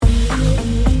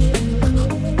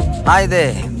Hi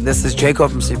there, this is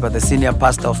Jacob Msipha, the senior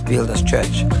pastor of Builders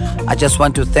Church. I just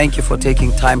want to thank you for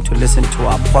taking time to listen to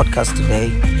our podcast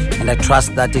today, and I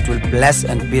trust that it will bless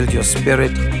and build your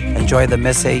spirit. Enjoy the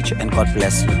message, and God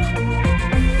bless you.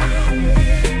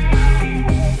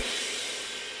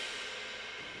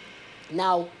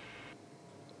 Now,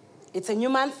 it's a new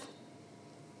month,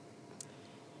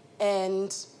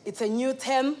 and it's a new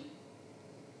term.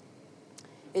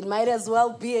 It might as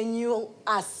well be a new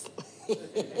us.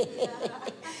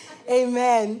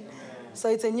 Amen. So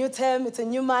it's a new term, it's a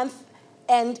new month,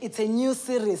 and it's a new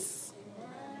series.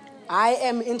 I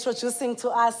am introducing to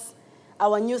us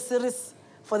our new series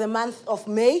for the month of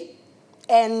May,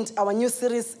 and our new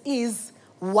series is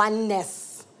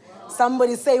Oneness.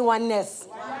 Somebody say oneness.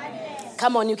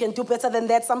 Come on, you can do better than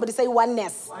that. Somebody say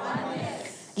oneness.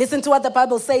 Listen to what the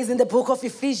Bible says in the book of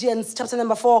Ephesians, chapter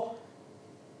number 4,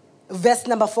 verse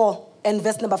number 4 and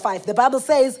verse number 5. The Bible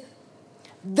says,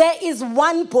 there is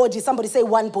one body. Somebody say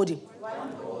one body.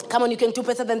 Come on, you can do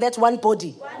better than that. One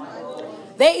body.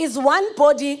 There is one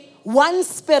body, one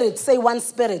spirit. Say one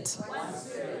spirit.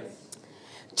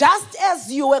 Just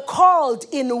as you were called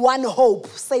in one hope.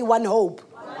 Say one hope.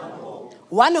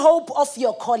 One hope of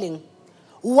your calling.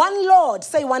 One Lord.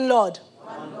 Say one Lord.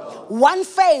 One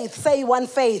faith. Say one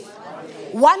faith.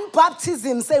 One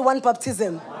baptism. Say one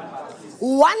baptism.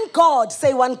 One God.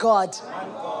 Say one God.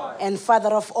 And Father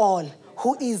of all,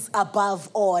 who is above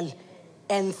all,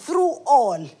 and through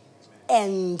all,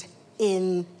 and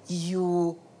in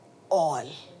you all.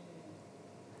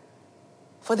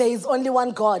 For there is only one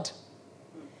God,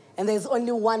 and there is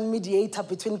only one mediator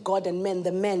between God and men,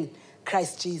 the man,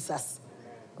 Christ Jesus.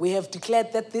 We have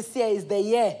declared that this year is the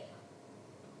year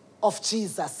of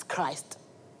Jesus Christ.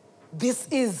 This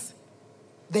is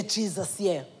the Jesus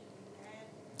year.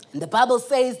 And the Bible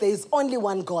says there is only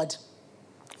one God.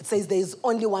 It says there is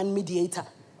only one mediator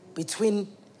between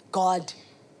God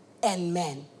and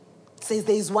man. It says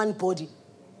there is one body.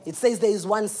 It says there is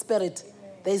one spirit.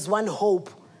 There is one hope.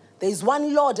 There is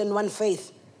one Lord and one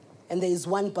faith. And there is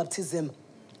one baptism.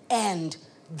 And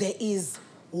there is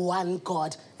one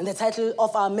God. And the title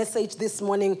of our message this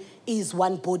morning is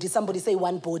One Body. Somebody say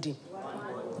one body.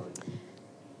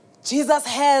 Jesus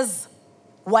has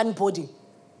one body.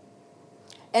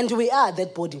 And we are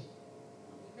that body.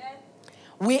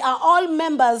 We are all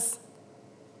members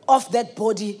of that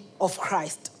body of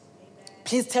Christ.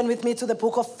 Please turn with me to the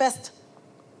book of 1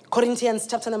 Corinthians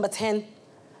chapter number 10,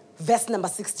 verse number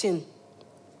 16.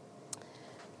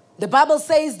 The Bible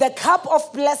says, the cup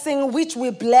of blessing which we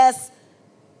bless,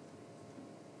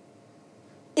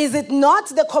 is it not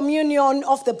the communion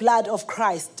of the blood of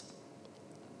Christ?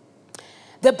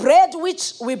 The bread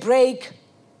which we break,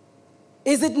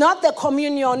 is it not the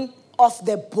communion of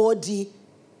the body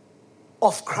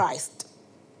of Christ?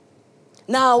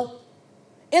 Now,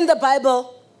 in the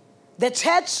Bible, the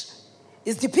church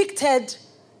is depicted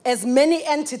as many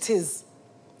entities.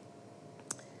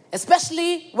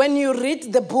 Especially when you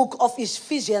read the book of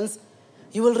Ephesians,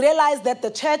 you will realize that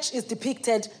the church is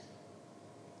depicted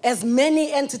as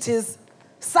many entities,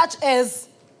 such as,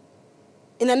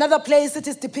 in another place, it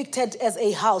is depicted as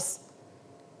a house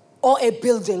or a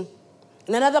building.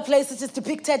 In another place, it is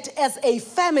depicted as a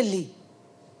family.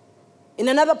 In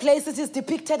another place, it is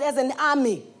depicted as an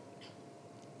army.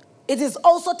 It is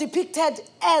also depicted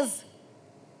as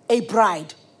a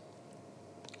bride.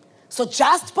 So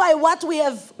just by what we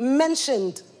have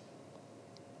mentioned,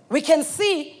 we can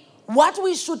see what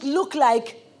we should look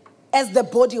like as the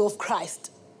body of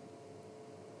Christ.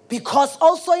 Because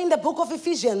also in the book of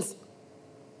Ephesians,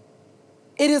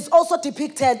 it is also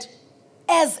depicted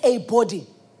as a body,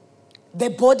 the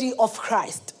body of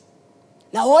Christ.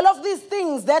 Now, all of these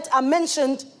things that are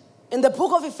mentioned in the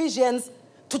book of Ephesians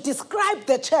to describe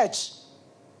the church,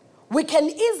 we can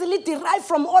easily derive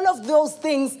from all of those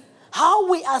things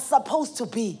how we are supposed to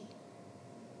be.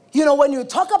 You know, when you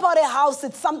talk about a house,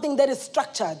 it's something that is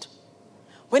structured.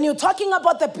 When you're talking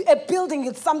about a building,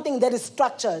 it's something that is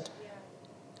structured.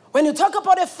 When you talk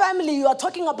about a family, you are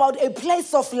talking about a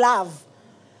place of love.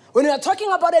 When you are talking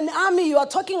about an army, you are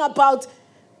talking about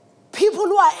people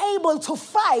who are able to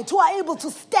fight, who are able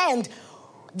to stand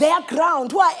their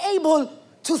ground, who are able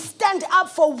to stand up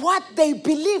for what they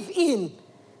believe in.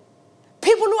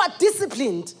 People who are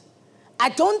disciplined. I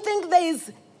don't think there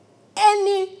is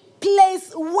any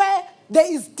place where there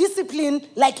is discipline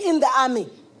like in the army.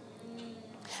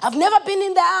 I've never been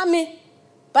in the army,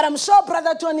 but I'm sure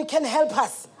Brother Tony can help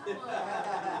us.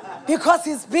 Because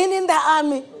he's been in the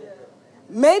army.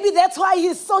 Maybe that's why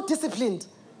he's so disciplined.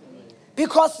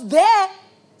 Because there,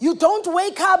 you don't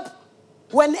wake up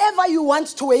whenever you want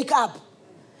to wake up.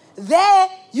 There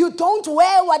you don't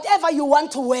wear whatever you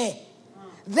want to wear.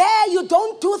 There you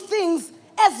don't do things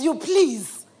as you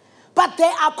please. But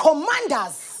there are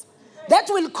commanders that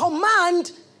will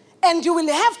command, and you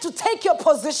will have to take your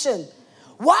position.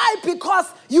 Why? Because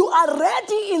you are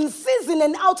ready in season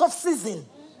and out of season.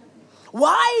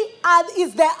 Why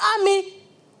is the army,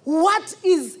 what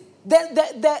is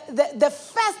the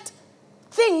first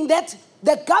thing that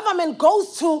the government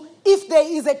goes to if there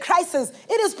is a crisis?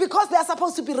 It is because they are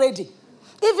supposed to be ready.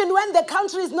 Even when the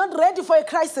country is not ready for a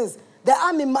crisis, the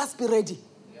army must be ready.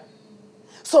 Yeah.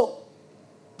 So,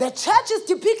 the church is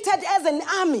depicted as an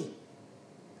army,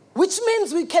 which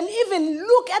means we can even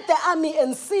look at the army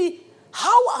and see,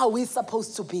 how are we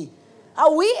supposed to be?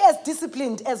 Are we as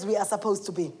disciplined as we are supposed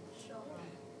to be? Sure.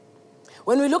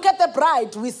 When we look at the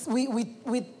bride, we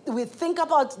think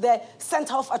about the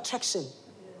center of attraction.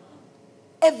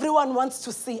 Yeah. Everyone wants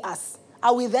to see us.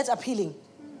 Are we that appealing?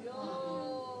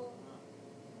 No.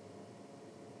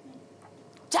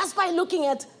 Just by looking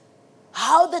at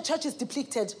how the church is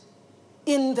depicted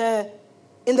in the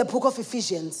book of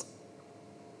Ephesians,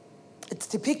 it's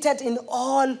depicted in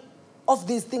all of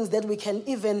these things that we can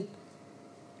even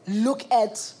look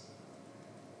at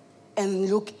and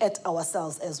look at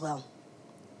ourselves as well.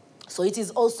 So it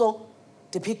is also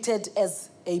depicted as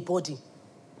a body,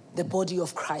 the body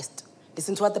of Christ.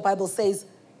 Listen to what the Bible says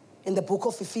in the book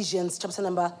of Ephesians, chapter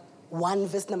number 1,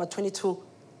 verse number 22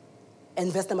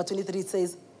 and verse number 23. It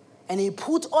says, "And he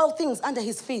put all things under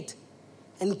his feet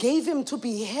and gave him to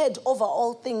be head over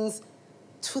all things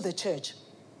to the church,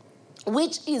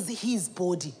 which is his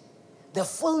body, the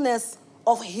fullness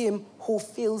of him who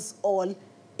fills all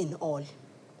in all."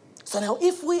 So now,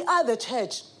 if we are the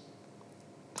church,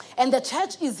 and the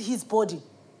church is his body,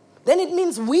 then it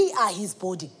means we are his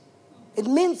body. It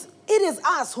means it is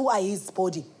us who are his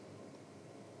body.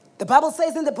 The Bible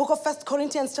says in the book of 1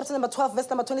 Corinthians, chapter number 12, verse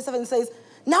number 27, it says,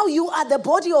 "Now you are the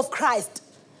body of Christ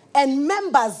and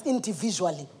members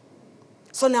individually."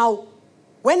 So now,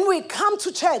 when we come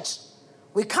to church,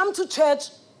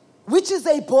 which is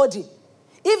a body.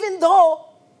 Even though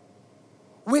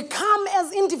we come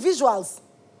as individuals,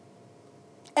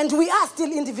 and we are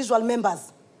still individual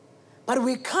members, but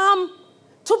we come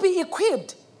to be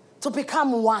equipped to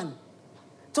become one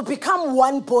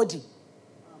body.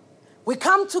 We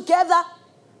come together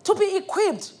to be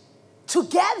equipped.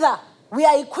 Together, we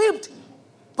are equipped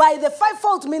by the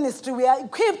fivefold ministry. We are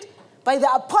equipped by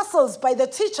the apostles, by the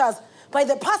teachers, by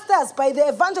the pastors, by the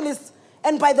evangelists,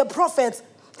 and by the prophets,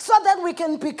 so that we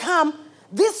can become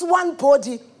this one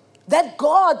body that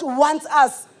God wants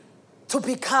us to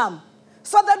become,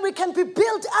 so that we can be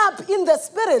built up in the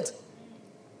spirit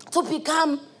to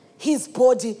become his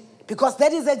body, because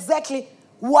that is exactly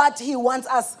what he wants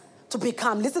us to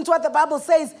become. Listen to what the Bible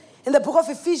says in the book of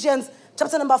Ephesians,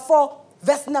 chapter number 4,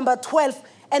 verse number 12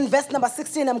 and verse number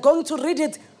 16. I'm going to read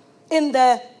it in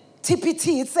the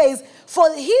TPT. It says,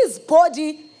 "For his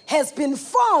body has been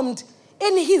formed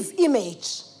in his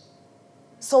image."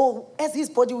 So as his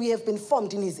body, we have been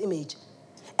formed in his image.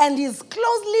 "And is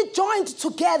closely joined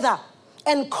together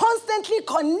and constantly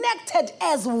connected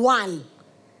as one.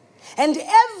 And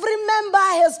every member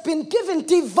has been given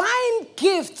divine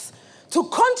gifts to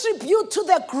contribute to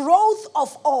the growth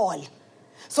of all."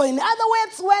 So in other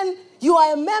words, when you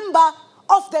are a member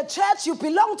of the church, you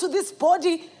belong to this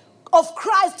body of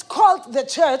Christ called the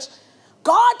church,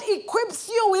 God equips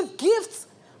you with gifts,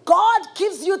 God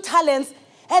gives you talents,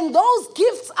 and those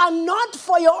gifts are not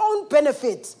for your own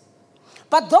benefit,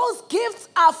 but those gifts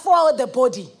are for the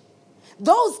body.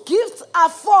 Those gifts are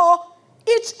for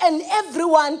each and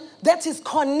everyone that is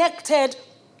connected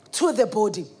to the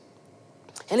body.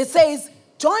 And it says,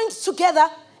 joined together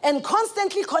and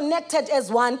constantly connected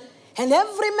as one, and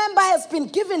every member has been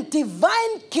given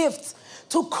divine gifts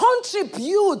to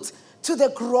contribute to the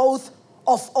growth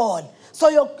of all. So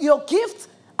your gifts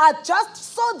are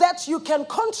just so that you can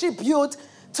contribute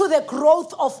to the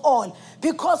growth of all,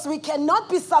 because we cannot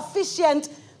be sufficient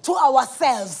to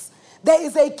ourselves. There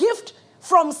is a gift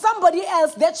from somebody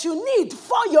else that you need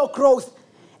for your growth,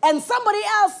 and somebody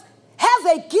else has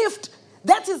a gift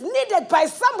that is needed by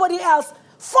somebody else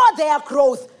for their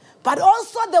growth, but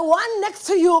also the one next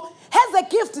to you has a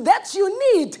gift that you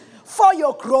need for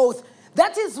your growth.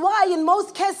 That is why in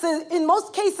most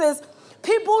cases,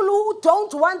 people who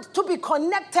don't want to be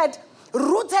connected,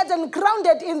 rooted and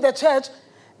grounded in the church,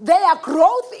 their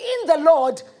growth in the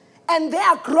Lord and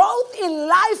their growth in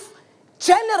life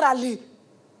generally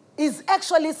is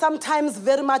actually sometimes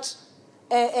very much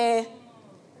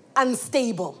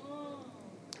unstable.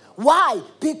 Why?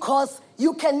 Because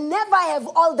you can never have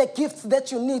all the gifts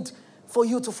that you need for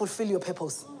you to fulfill your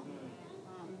purpose.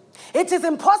 It is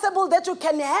impossible that you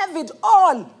can have it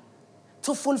all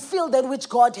to fulfill that which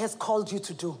God has called you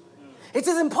to do. It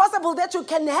is impossible that you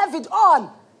can have it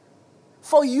all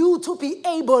for you to be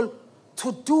able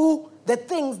to do the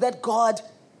things that God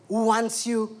wants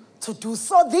you to do.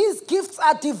 So these gifts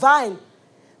are divine,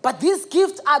 but these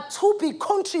gifts are to be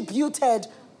contributed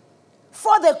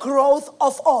for the growth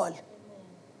of all.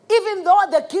 Even though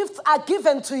the gifts are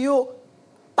given to you,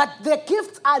 but the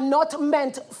gifts are not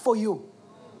meant for you.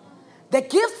 The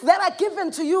gifts that are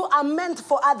given to you are meant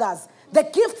for others. The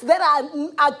gifts that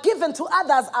are given to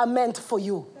others are meant for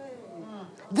you.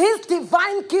 These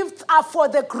divine gifts are for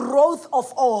the growth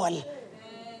of all.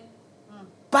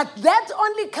 But that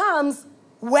only comes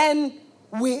when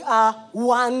we are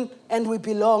one and we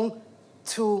belong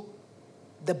to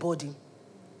the body.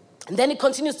 And then it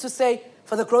continues to say,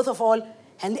 for the growth of all,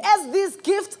 and as these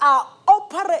gifts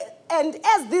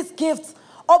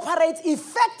operate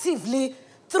effectively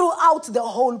throughout the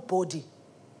whole body.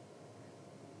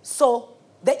 So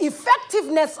the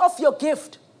effectiveness of your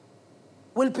gift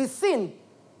will be seen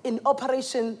in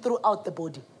operation throughout the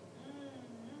body.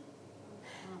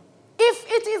 If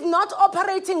it is not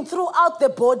operating throughout the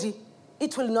body,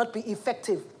 it will not be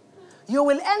effective. You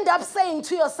will end up saying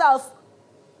to yourself,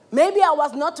 maybe I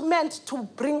was not meant to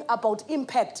bring about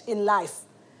impact in life.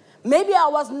 Maybe I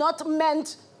was not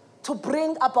meant to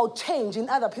bring about change in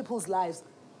other people's lives.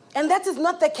 And that is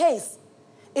not the case.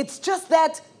 It's just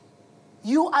that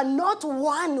you are not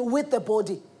one with the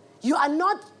body. You are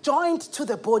not joined to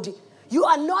the body. You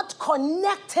are not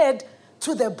connected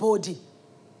to the body.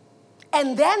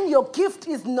 And then your gift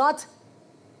is not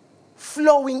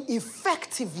flowing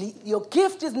effectively. Your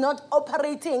gift is not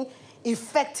operating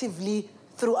effectively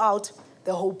throughout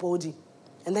the whole body.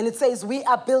 And then it says, we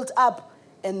are built up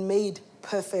and made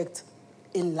perfect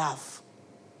in love.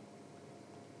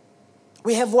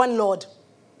 We have one Lord.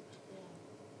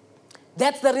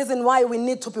 That's the reason why we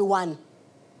need to be one.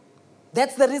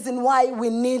 That's the reason why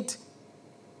we need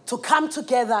to come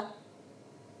together,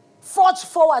 forge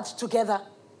forward together,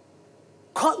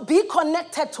 be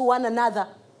connected to one another,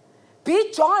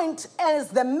 be joined as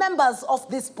the members of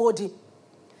this body.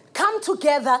 Come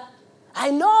together.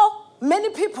 I know many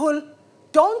people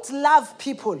don't love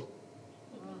people.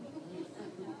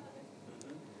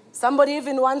 Somebody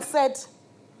even once said,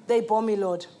 they bore me,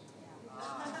 Lord.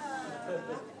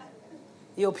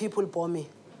 Your people bore me.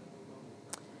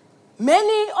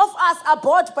 Many of us are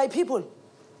bored by people.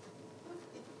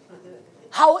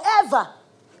 However,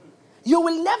 you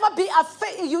will never be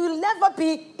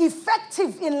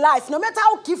effective in life, no matter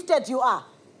how gifted you are,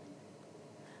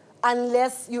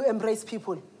 unless you embrace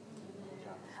people.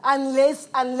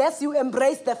 Unless you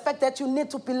embrace the fact that you need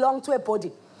to belong to a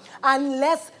body.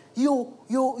 Unless you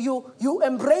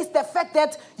embrace the fact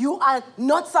that you are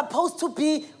not supposed to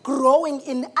be growing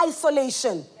in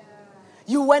isolation.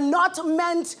 You were not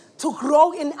meant to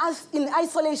grow in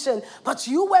isolation, but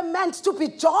you were meant to be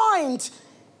joined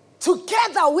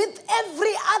together with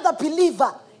every other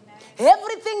believer.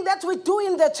 Everything that we do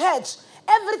in the church,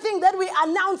 everything that we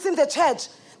announce in the church,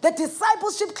 the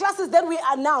discipleship classes that we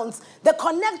announce, the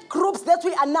connect groups that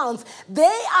we announce,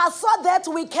 they are so that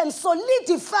we can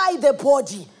solidify the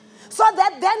body, so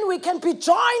that then we can be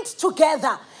joined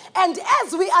together. And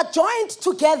as we are joined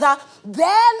together,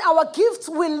 then our gifts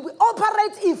will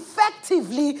operate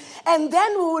effectively, and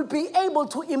then we will be able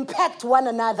to impact one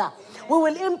another. We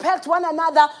will impact one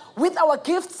another with our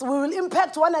gifts. We will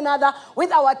impact one another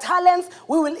with our talents.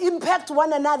 We will impact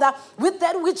one another with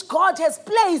that which God has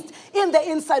placed in the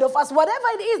inside of us. Whatever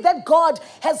it is that God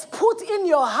has put in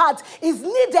your heart is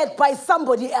needed by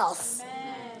somebody else.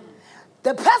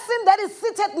 The person that is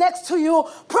seated next to you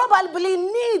probably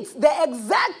needs the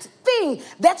exact thing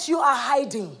that you are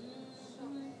hiding.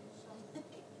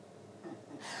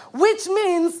 Which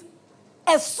means,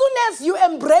 as soon as you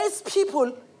embrace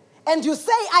people and you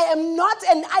say, I am not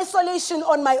in isolation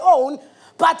on my own,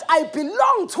 but I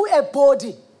belong to a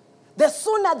body, the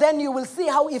sooner then you will see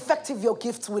how effective your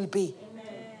gifts will be.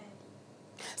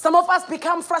 Some of us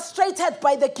become frustrated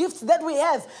by the gifts that we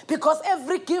have, because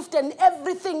every gift and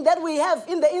everything that we have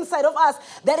in the inside of us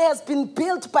that has been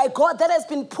built by God, that has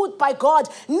been put by God,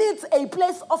 needs a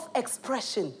place of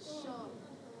expression.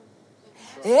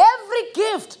 Every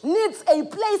gift needs a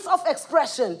place of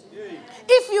expression.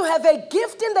 If you have a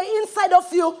gift in the inside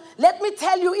of you, let me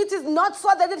tell you, it is not so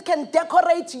that it can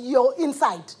decorate your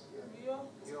inside.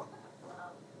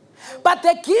 But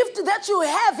the gift that you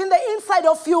have in the inside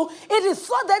of you, it is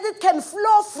so that it can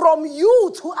flow from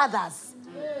you to others.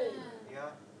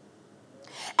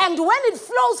 And when it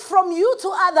flows from you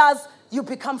to others, you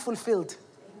become fulfilled.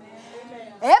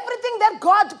 Everything that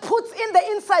God puts in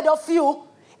the inside of you,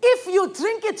 if you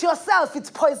drink it yourself, it's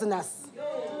poisonous.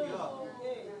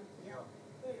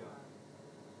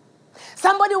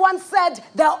 Somebody once said,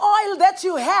 the oil that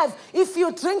you have, if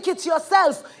you drink it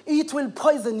yourself, it will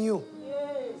poison you.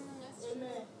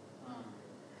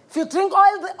 If you drink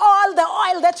all the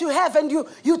oil that you have and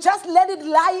you just let it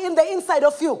lie in the inside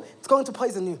of you, it's going to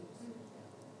poison you.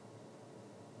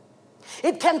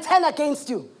 It can turn against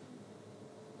you.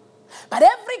 But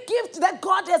every gift that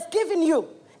God has given you,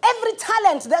 every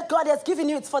talent that God has given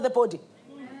you, it's for the body.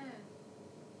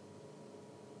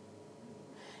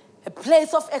 A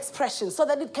place of expression so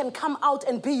that it can come out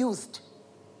and be used.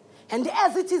 And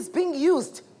as it is being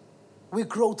used, we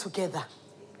grow together.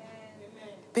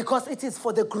 Because it is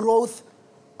for the growth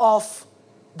of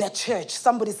the church.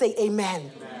 Somebody say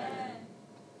amen. Amen.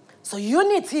 So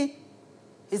unity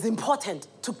is important.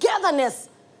 Togetherness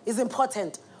is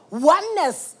important.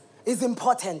 Oneness is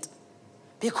important.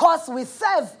 Because we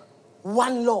serve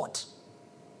one Lord.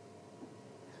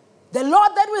 The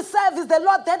Lord that we serve is the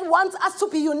Lord that wants us to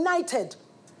be united.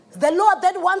 The Lord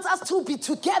that wants us to be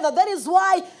together. That is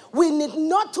why we need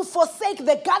not to forsake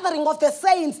the gathering of the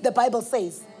saints, the Bible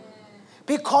says.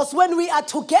 Because when we are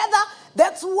together,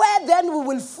 that's where then we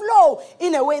will flow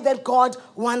in a way that God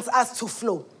wants us to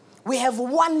flow. We have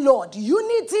one Lord.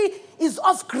 Unity is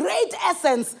of great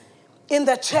essence in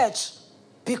the church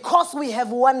because we have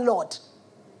one Lord.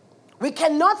 We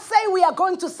cannot say we are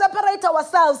going to separate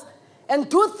ourselves and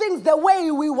do things the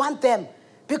way we want them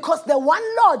because the one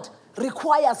Lord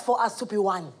requires for us to be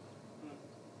one.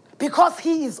 Because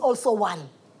he is also one. Amen.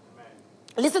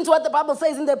 Listen to what the Bible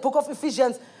says in the book of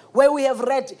Ephesians, where we have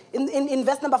read in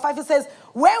verse number 5, it says,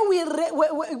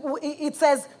 it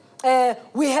says,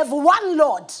 we have one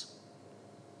Lord.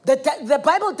 The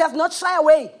Bible does not shy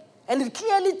away, and it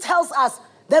clearly tells us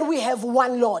that we have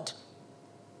one Lord.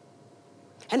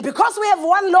 And because we have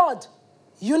one Lord,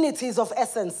 unity is of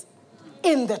essence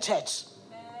in the church.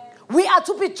 We are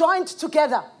to be joined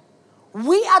together.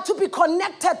 We are to be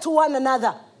connected to one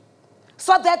another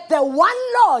so that the one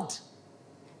Lord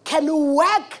can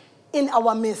work in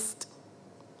our midst.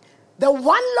 The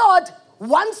one Lord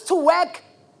wants to work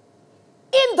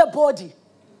in the body.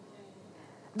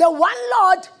 The one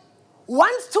Lord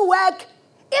wants to work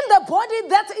in the body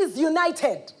that is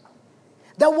united.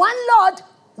 The one Lord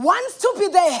wants to be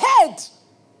the head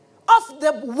of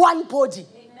the one body.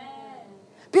 Amen.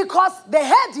 Because the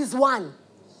head is one.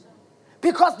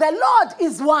 Because the Lord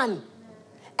is one.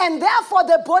 And therefore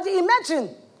the body,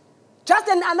 imagine, just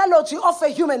an analogy of a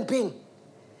human being.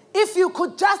 If you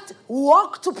could just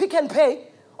walk to Pick and Pay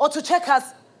or to Checkers,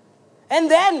 and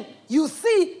then you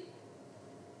see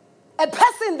a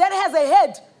person that has a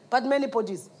head but many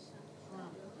bodies.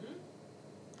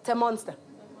 It's a monster.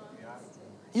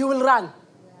 You will run.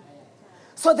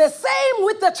 So the same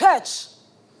with the church.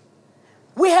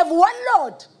 We have one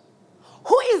Lord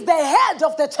who is the head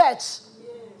of the church.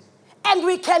 And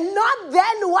we cannot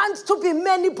then want to be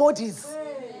many bodies.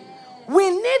 We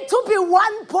need to be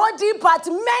one body but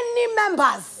many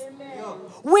members. Amen.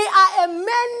 We are a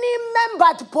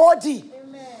many-membered body.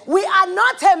 Amen. We are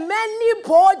not a many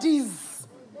bodies.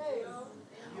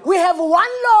 Amen. We have one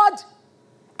Lord,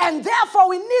 and therefore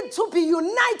we need to be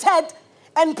united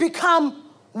and become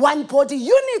one body.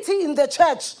 Unity in the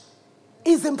church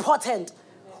is important.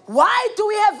 Why do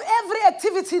we have every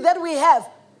activity that we have?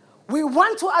 We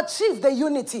want to achieve the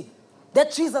unity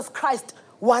that Jesus Christ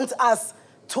wants us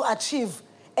to achieve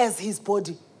as his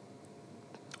body.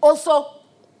 Also,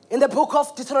 in the book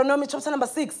of Deuteronomy, chapter number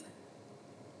 6,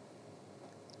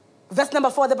 verse number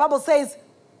 4, the Bible says,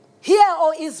 "Hear,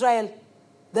 O Israel,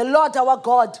 the Lord our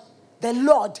God, the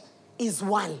Lord is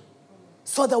one."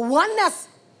 So the oneness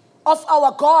of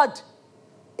our God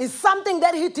is something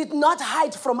that he did not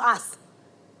hide from us.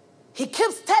 He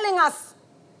keeps telling us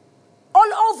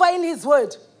all over in his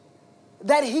word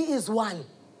that he is one.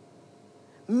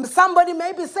 Somebody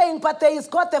may be saying, but there is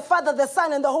God the Father, the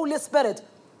Son, and the Holy Spirit.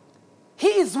 He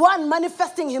is one,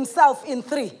 manifesting himself in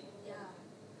three. Yeah.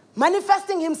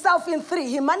 Manifesting himself in three.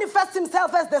 He manifests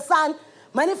himself as the Son,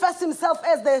 manifests himself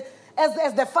as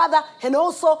the Father, and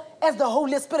also as the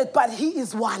Holy Spirit. But he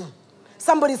is one.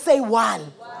 Somebody say one.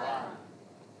 One.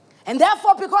 And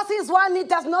therefore, because he is one, he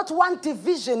does not want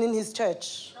division in his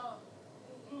church.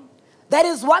 No. That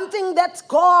is one thing that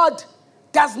God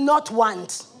does not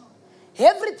want.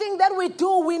 Everything that we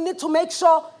do, we need to make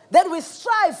sure that we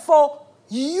strive for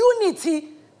unity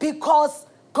because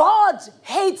God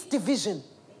hates division.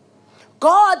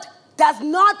 God does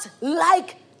not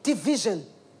like division.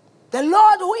 The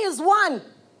Lord, who is one,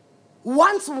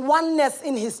 wants oneness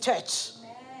in his church.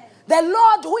 Amen. The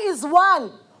Lord, who is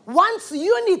one, wants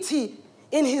unity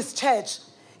in his church.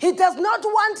 He does not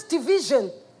want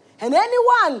division. And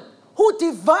anyone who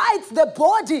divides the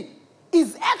body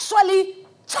is actually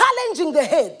challenging the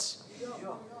head.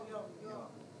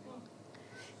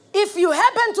 If you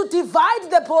happen to divide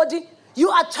the body, you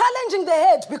are challenging the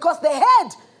head, because the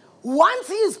head wants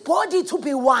his body to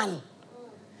be one.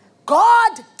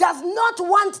 God does not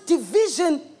want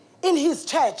division in his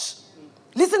church.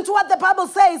 Listen to what the Bible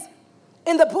says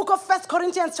in the book of 1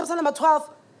 Corinthians chapter number 12,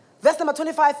 verse number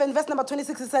 25 and verse number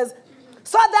 26. It says,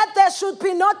 so that there should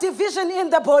be no division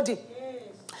in the body,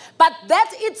 but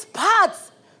that its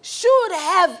parts should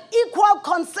have equal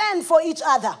concern for each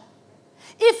other.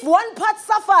 If one part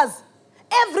suffers,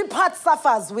 every part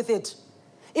suffers with it.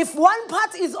 If one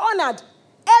part is honored,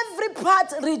 every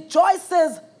part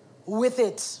rejoices with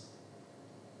it.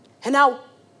 And now,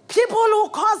 people who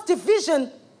cause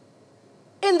division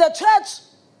in the church,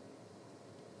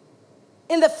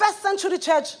 in the first century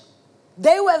church,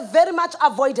 they were very much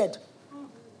avoided.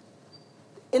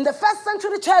 In the first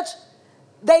century church,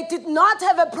 they did not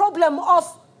have a problem of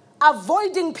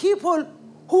avoiding people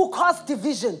who cause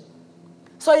division.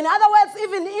 So in other words,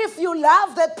 even if you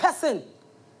love that person,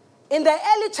 in the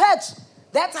early church,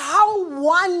 that's how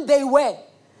one they were.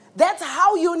 That's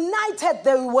how united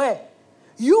they were.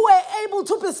 You were able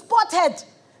to be spotted,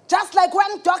 just like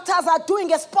when doctors are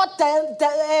doing a spot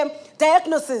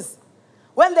diagnosis.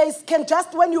 When they can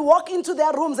just, when you walk into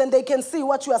their rooms and they can see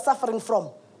what you are suffering from.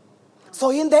 So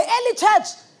in the early church,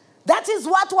 that is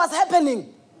what was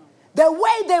happening. The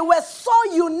way they were so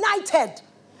united,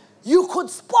 you could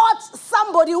spot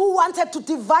somebody who wanted to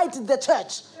divide the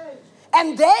church.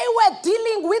 And they were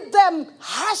dealing with them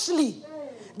harshly.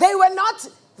 They were not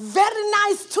very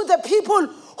nice to the people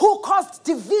who caused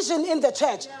division in the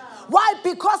church. Why?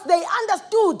 Because they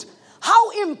understood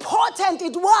how important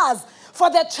it was for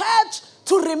the church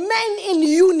to remain in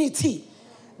unity.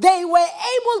 They were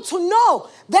able to know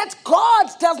that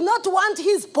God does not want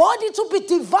his body to be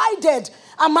divided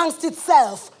amongst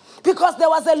itself, because there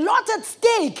was a lot at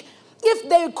stake if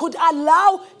they could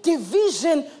allow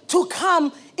division to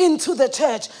come into the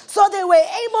church. So they were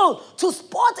able to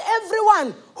spot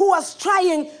everyone who was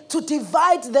trying to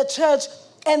divide the church,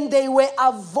 and they were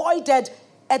avoided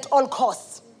at all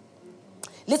costs.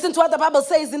 Listen to what the Bible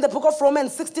says in the book of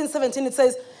Romans 16:17. It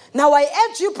says, now I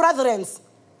urge you, brethren,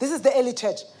 this is the early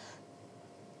church,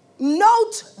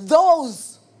 note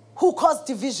those who cause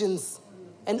divisions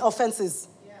and offenses,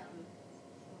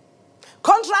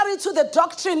 contrary to the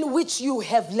doctrine which you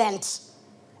have learnt,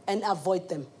 and avoid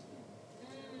them.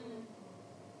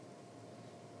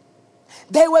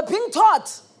 They were being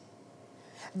taught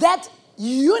that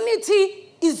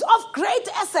unity is of great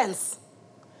essence.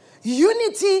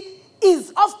 Unity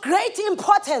is of great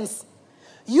importance.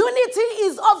 Unity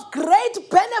is of great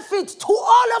benefit to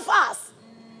all of us.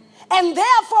 And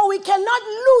therefore, we cannot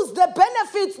lose the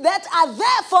benefits that are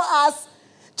there for us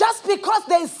just because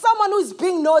there is someone who is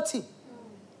being naughty.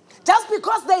 Just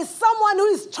because there is someone who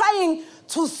is trying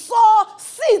to sow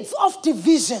seeds of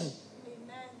division.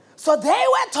 Amen. So they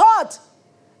were taught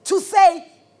to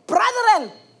say,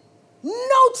 brethren,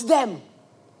 note them.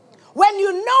 When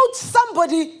you note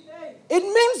somebody, it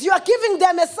means you are giving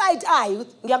them a side eye.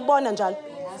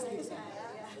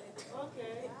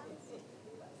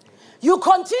 You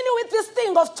continue with this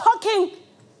thing of talking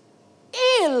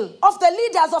ill of the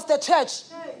leaders of the church.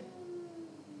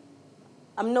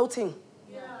 I'm noting.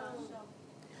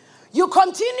 You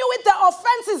continue with the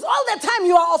offenses. All the time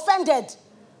you are offended.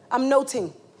 I'm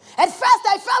noting. At first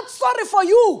I felt sorry for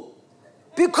you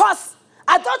because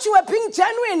I thought you were being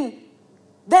genuine.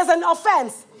 There's an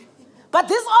offense. But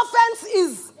this offense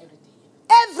is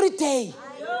every day.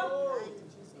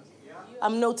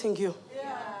 I'm noting you.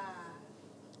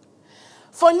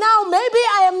 For now, maybe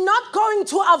I am not going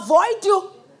to avoid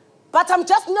you, but I'm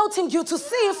just noting you to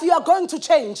see if you are going to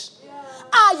change.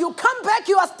 You come back,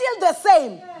 you are still the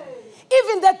same.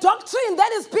 Even the doctrine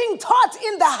that is being taught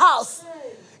in the house,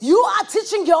 you are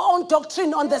teaching your own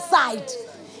doctrine on the side.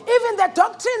 Even the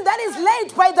doctrine that is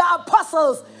laid by the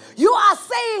apostles, you are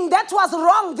saying that was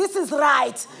wrong, this is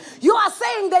right. You are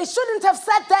saying they shouldn't have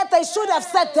said that, they should have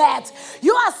said that.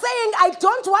 You are saying, I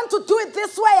don't want to do it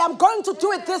this way, I'm going to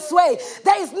do it this way.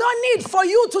 There is no need for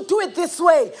you to do it this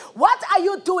way. What are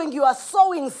you doing? You are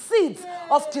sowing seeds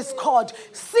of discord,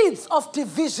 seeds of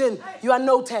division. You are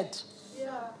noted.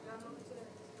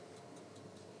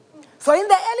 So in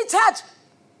the early church,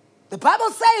 the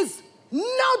Bible says,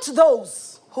 note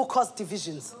those who cause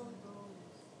divisions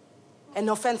and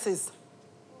offenses,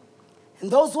 and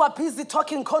those who are busy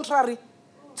talking contrary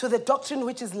to the doctrine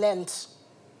which is learned.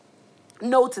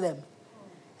 Note them.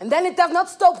 And then it does not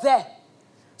stop there.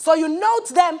 So you note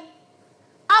them.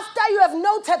 After you have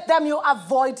noted them, you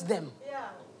avoid them. Yeah.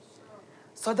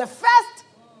 So the first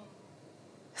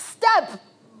step,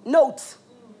 note.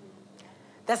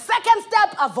 The second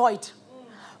step, avoid.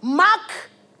 Mark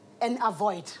and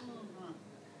avoid.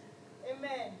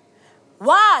 Amen.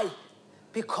 Why?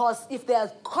 Because if they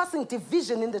are causing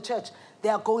division in the church, they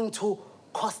are going to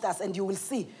cost us. And you will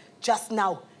see just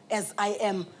now as I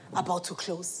am about to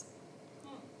close.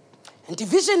 And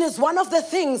division is one of the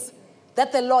things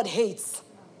that the Lord hates.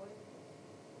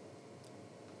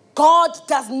 God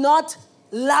does not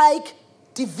like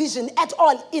division at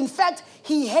all. In fact,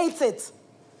 he hates it.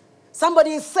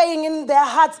 Somebody is saying in their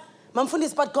heart,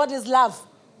 Mamfundis, but God is love.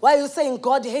 Why are you saying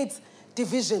God hates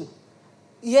division?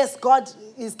 Yes, God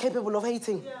is capable of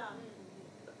hating. Yeah.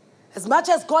 As much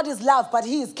as God is love, but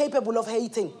he is capable of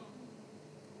hating.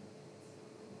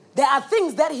 There are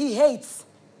things that he hates.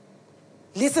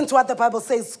 Listen to what the Bible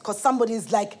says, because somebody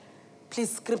is like,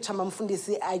 please, scripture,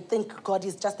 Mamfundisi, I think God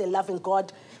is just a loving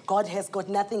God. God has got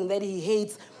nothing that he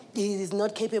hates. He is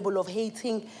not capable of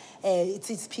hating. It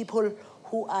is people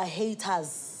who are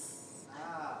haters.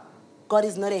 God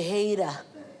is not a hater.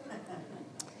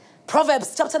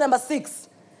 Proverbs chapter number 6,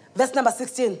 verse number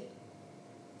 16.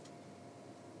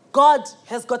 God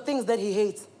has got things that he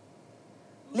hates.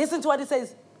 Listen to what he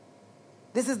says.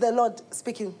 This is the Lord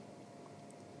speaking.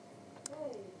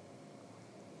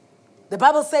 The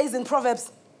Bible says in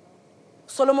Proverbs,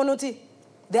 Solomonuti,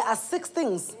 there are 6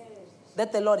 things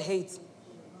that the Lord hates.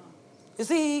 You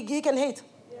see, he can hate.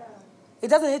 He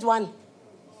doesn't hate one.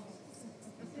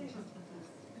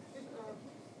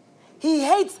 He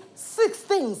hates 6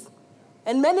 things.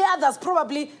 And many others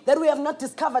probably that we have not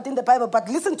discovered in the Bible. But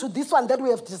listen to this one that we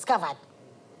have discovered.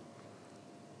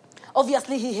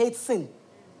 Obviously, he hates sin.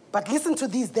 But listen to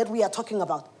these that we are talking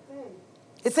about.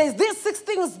 It says, these 6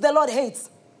 things the Lord hates.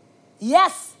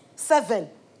 Yes, 7.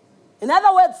 In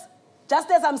other words, just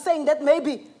as I'm saying that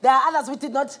maybe there are others we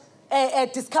did not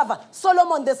discover.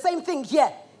 Solomon, the same thing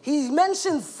here. He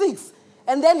mentions 6.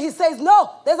 And then he says,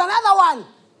 no, there's another one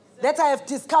that I have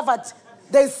discovered.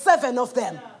 There's 7 of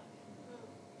them.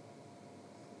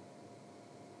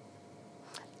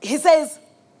 He says,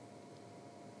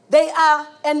 they are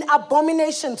an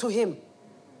abomination to him.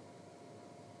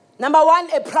 Number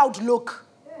 1, a proud look.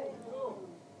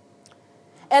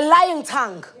 A lying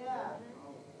tongue.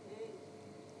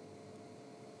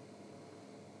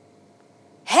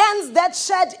 Hands that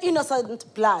shed innocent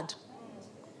blood.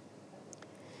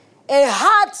 A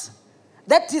heart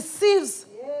that devises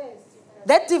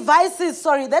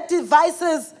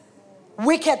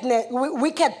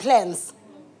wicked plans.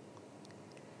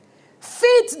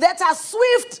 Feet that are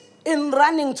swift in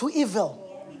running to evil.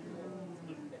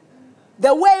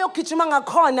 The way you kichima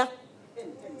ngakhona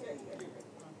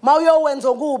mawuyowenza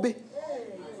okubi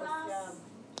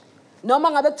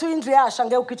noma ngabe kuthiwa indlu yasha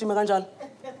ngeke ugijime kanjalo.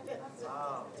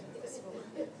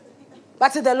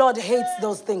 But the Lord hates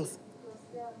those things.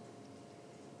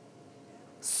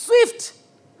 Swift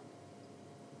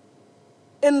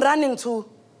in running to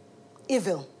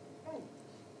evil.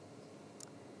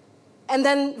 And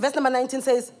then verse number 19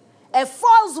 says, a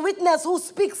false witness who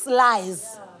speaks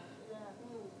lies.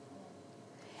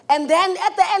 And then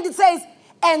at the end it says,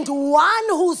 and one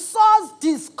who sows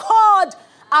discord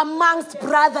amongst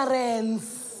brethren.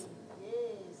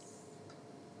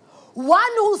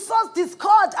 One who sows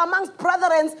discord amongst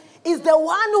brethren is the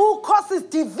one who causes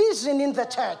division in the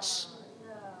church.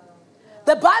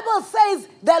 The Bible says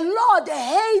the Lord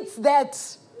hates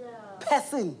that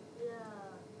person.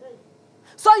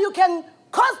 So you can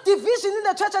cause division in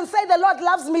the church and say the Lord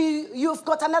loves me, you've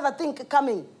got another thing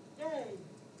coming.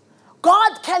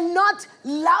 God cannot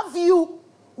love you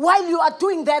while you are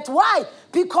doing that. Why?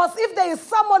 Because if there is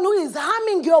someone who is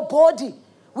harming your body,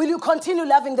 will you continue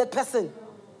loving that person?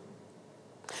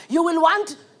 You will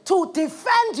want to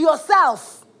defend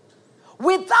yourself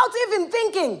without even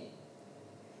thinking.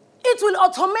 It will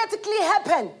automatically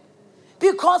happen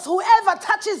because whoever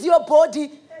touches your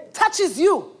body touches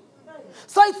you.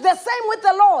 So it's the same with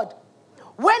the Lord.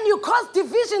 When you cause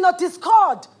division or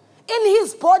discord in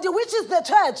his body, which is the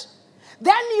church,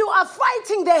 then you are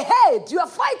fighting the head. You are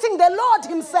fighting the Lord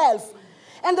himself.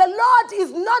 And the Lord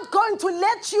is not going to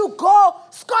let you go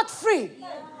scot-free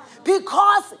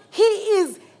because he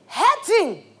is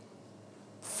hating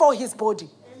for his body.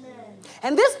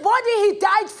 And this body he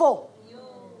died for.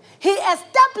 He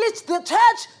established the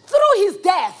church through his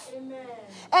death.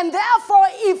 And therefore,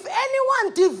 if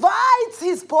anyone divides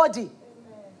his body,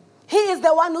 he is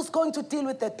the one who's going to deal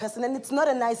with that person. And it's not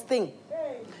a nice thing.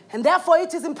 And therefore,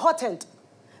 it is important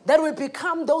that we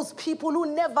become those people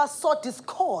who never saw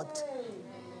discord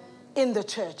in the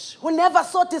church, who never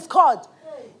saw discord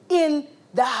in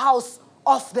the house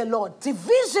of the Lord.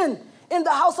 Division in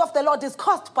the house of the Lord is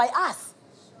caused by us.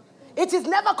 It is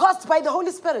never caused by the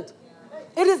Holy Spirit.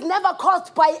 It is never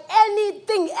caused by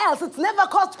anything else. It's never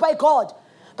caused by God.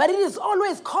 But it is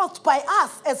always caused by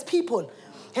us as people.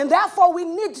 And therefore, we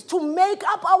need to make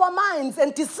up our minds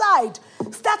and decide,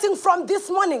 starting from this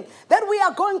morning, that we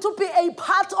are going to be a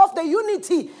part of the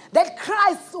unity that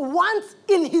Christ wants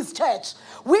in his church.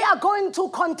 We are going to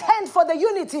contend for the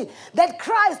unity that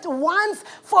Christ wants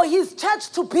for his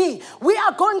church to be. We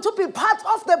are going to be part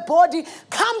of the body,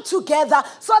 come together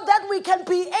so that we can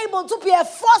be able to be a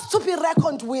force to be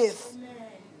reckoned with. Amen.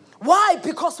 Why?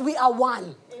 Because we are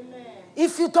one. Amen.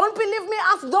 If you don't believe me,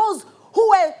 ask those who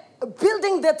were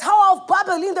building the Tower of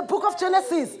Babel in the book of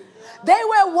Genesis. They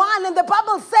were one, and the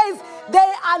Bible says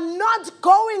they are not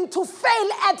going to fail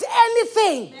at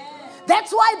anything.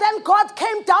 That's why then God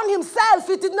came down himself.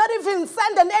 He did not even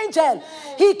send an angel.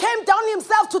 He came down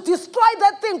himself to destroy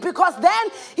that thing, because then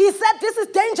he said, this is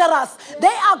dangerous. They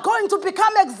are going to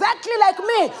become exactly like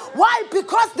me. Why?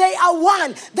 Because they are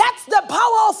one. That's the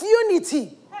power of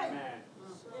unity.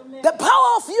 The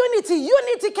power of unity.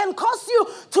 Unity can cause you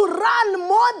to run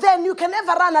more than you can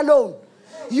ever run alone.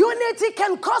 Unity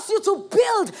can cause you to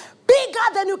build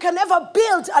bigger than you can ever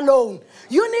build alone.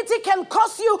 Unity can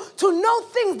cause you to know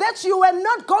things that you were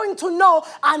not going to know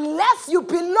unless you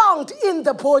belonged in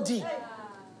the body.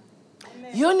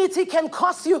 Amen. Unity can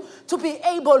cause you to be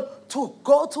able to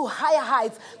go to higher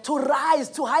heights, to rise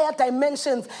to higher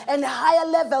dimensions and higher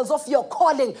levels of your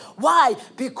calling. Why?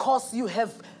 Because you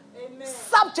have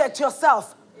subject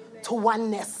yourself to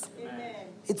oneness. Amen.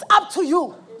 It's up to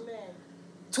you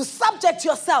to subject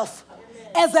yourself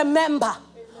as a member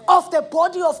of the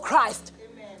body of Christ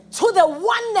to the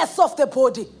oneness of the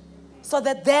body, so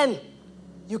that then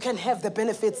you can have the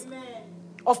benefits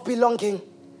of belonging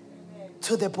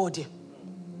to the body.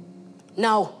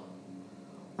 Now,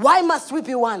 why must we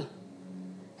be one?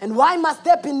 And why must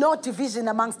there be no division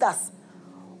amongst us?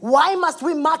 Why must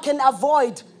we mark and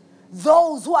avoid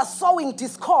those who are sowing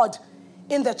discord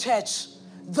in the church?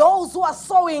 Those who are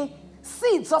sowing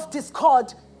seeds of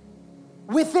discord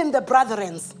within the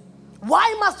brethren.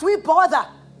 Why must we bother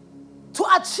to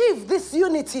achieve this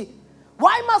unity?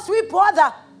 Why must we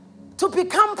bother to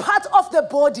become part of the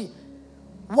body?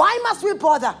 Why must we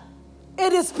bother?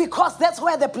 It is because that's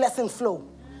where the blessing flows.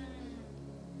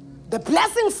 The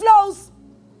blessing flows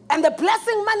and the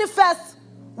blessing manifests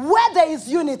where there is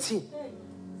unity.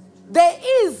 There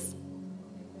is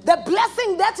the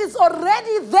blessing that is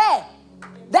already there,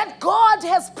 that God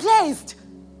has placed,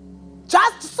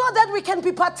 just so that we can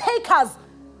be partakers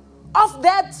of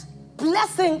that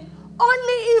blessing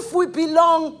only if we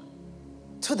belong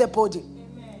to the body.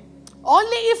 Amen.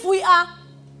 Only if we are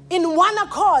in one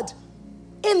accord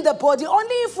in the body.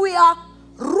 Only if we are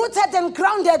rooted and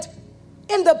grounded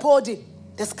in the body.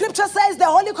 The scripture says the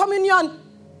Holy Communion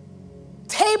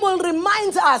table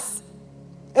reminds us.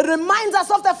 It reminds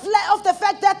us of the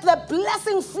fact that the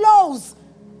blessing flows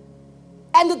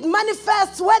and it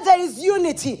manifests where there is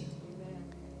unity.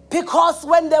 Because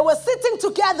when they were sitting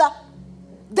together,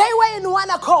 they were in one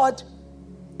accord.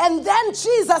 And then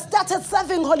Jesus started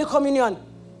serving Holy Communion.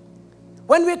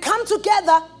 When we come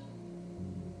together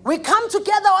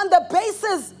on the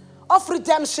basis of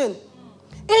redemption.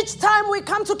 Each time we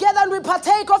come together and we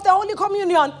partake of the Holy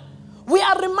Communion, we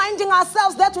are reminding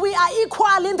ourselves that we are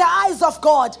equal in the eyes of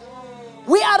God.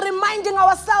 We are reminding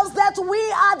ourselves that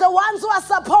we are the ones who are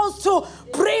supposed to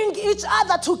bring each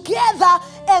other together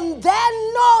and then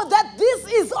know that this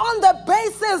is on the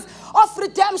basis of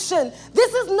redemption.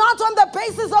 This is not on the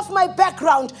basis of my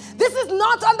background. This is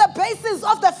not on the basis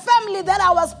of the family that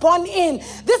I was born in.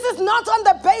 This is not on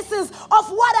the basis of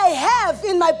what I have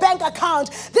in my bank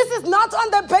account. This is not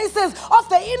on the basis of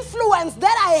the influence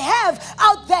that I have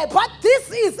out there. But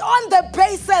this is on the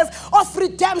basis of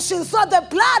redemption. So the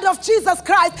blood of Jesus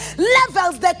Christ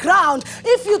levels the ground.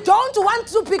 If you don't want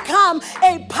to become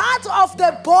a part of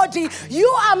the body, you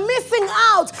are missing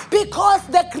out, because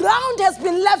the ground has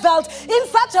been leveled in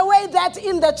such a way that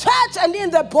in the church and in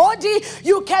the body,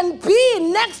 you can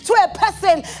be next to a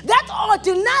person that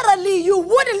ordinarily you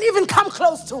wouldn't even come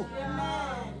close to.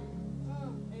 Amen.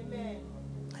 Amen.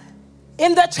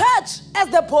 In the church as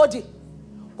the body,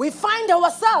 we find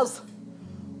ourselves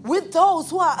with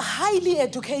those who are highly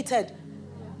educated,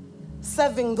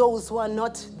 serving those who are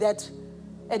not that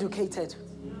educated.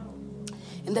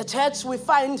 In the church, we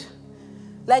find,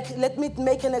 like, let me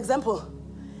make an example.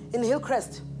 In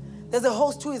Hillcrest, there's a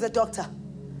host who is a doctor.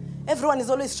 Everyone is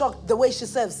always shocked the way she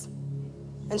serves.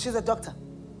 And she's a doctor.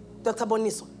 Dr.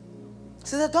 Boniswa.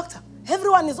 She's a doctor.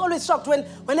 Everyone is always shocked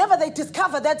whenever they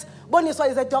discover that Boniswa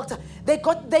is a doctor. They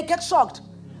get shocked.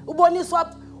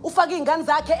 Boniswa ufake ingane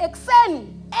zakhe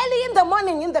ekuseni, early in the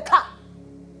morning in the car.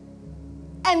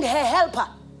 And her helper.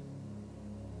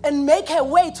 And make her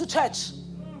way to church.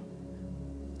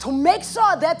 To make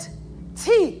sure that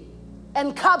tea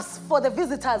and cups for the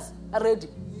visitors are ready.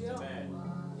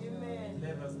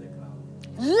 Amen.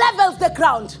 Levels the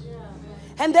ground.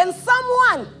 And then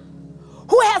someone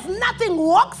who has nothing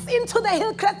walks into the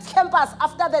Hillcrest campus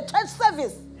after the church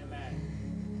service.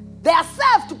 Amen. They are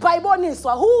served by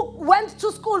Boniswa, who went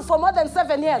to school for more than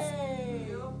 7 years.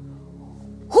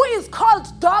 Who is called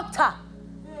doctor.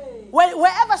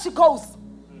 Wherever she goes.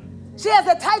 She has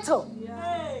a title.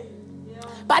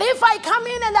 But if I come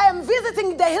in and I am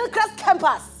visiting the Hillcrest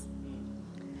campus,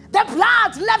 the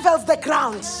blood levels the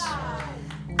ground.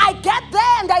 I get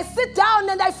there and I sit down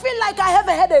and I feel like I have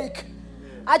a headache.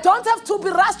 I don't have to be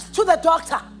rushed to the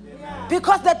doctor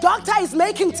because the doctor is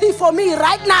making tea for me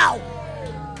right now.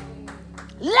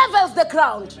 Levels the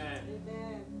ground.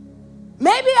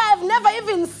 Maybe I have never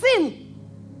even seen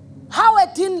how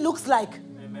a dean looks like.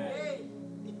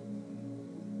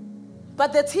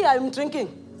 But the tea I'm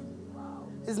drinking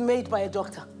is made by a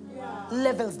doctor.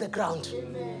 Levels the ground.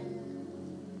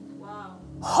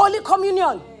 Holy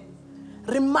Communion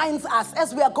reminds us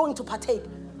as we are going to partake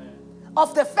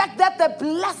of the fact that the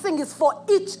blessing is for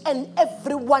each and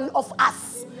every one of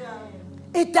us.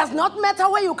 It does not matter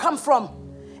where you come from.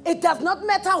 It does not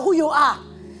matter who you are.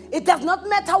 It does not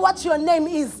matter what your name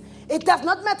is. It does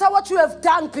not matter what you have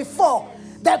done before.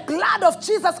 The blood of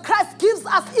Jesus Christ gives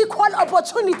us equal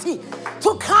opportunity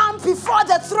to come before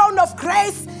the throne of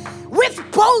grace with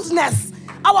boldness.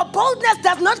 Our boldness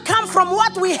does not come from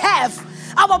what we have.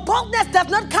 Our boldness does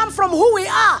not come from who we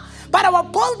are. But our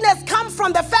boldness comes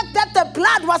from the fact that the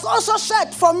blood was also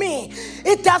shed for me.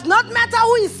 It does not matter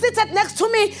who is seated next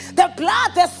to me.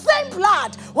 The same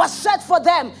blood was shed for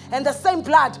them. And the same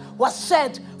blood was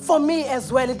shed for me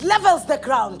as well. It levels the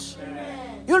ground.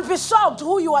 You'll be shocked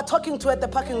who you are talking to at the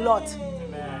parking lot.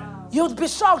 You'll be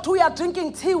shocked who you are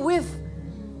drinking tea with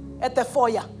at the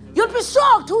foyer. You'll be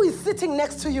shocked who is sitting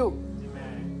next to you.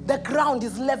 The ground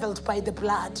is leveled by the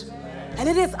blood. And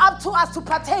it is up to us to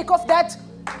partake of that.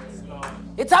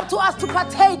 It's up to us to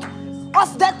partake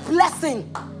of that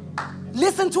blessing.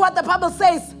 Listen to what the Bible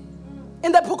says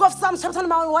in the book of Psalms, chapter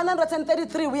number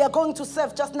 133. We are going to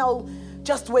serve just now.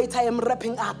 Just wait, I am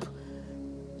wrapping up.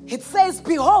 It says,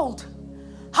 behold,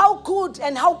 how good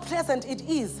and how pleasant it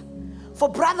is for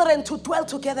brethren to dwell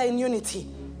together in unity.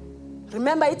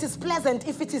 Remember, it is pleasant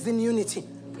if it is in unity.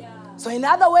 So in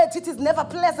other words, it is never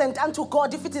pleasant unto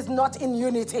God if it is not in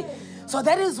unity. So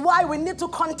that is why we need to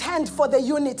contend for the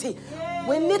unity.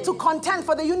 We need to contend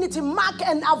for the unity. Mark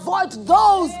and avoid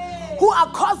those who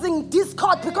are causing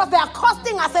discord because they are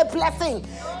costing us a blessing.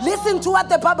 Listen to what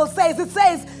the Bible says. It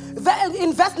says,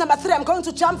 in verse number 3, I'm going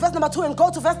to jump verse number 2 and go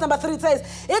to verse number 3. It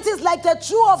says, it is like the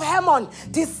dew of Hermon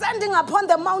descending upon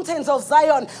the mountains of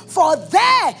Zion. For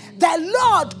there the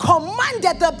Lord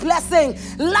commanded the blessing,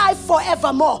 life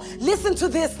forevermore. Listen to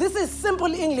this. This is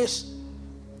simple English.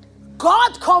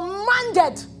 God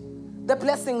commanded the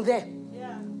blessing there.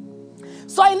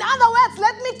 So in other words,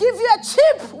 let me give you a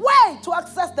cheap way to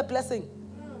access the blessing.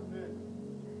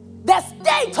 The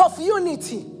state of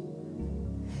unity.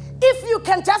 If you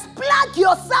can just plug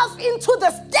yourself into the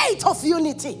state of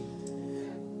unity,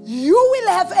 you will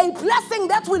have a blessing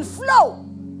that will flow.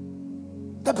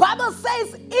 The Bible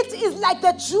says it is like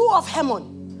the dew of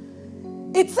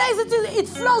Hermon. It says it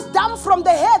flows down from the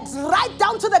head right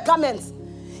down to the garments.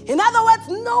 In other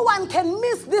words, no one can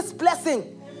miss this blessing.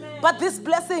 Amen. But this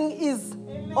blessing is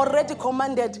already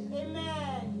commanded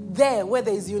there where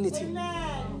there is unity.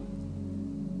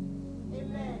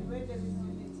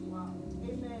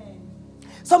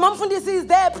 So Mamfundisi, is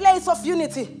there a place of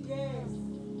unity?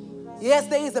 Yes,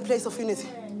 there is a place of unity.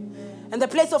 And the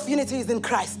place of unity is in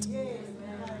Christ.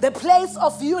 The place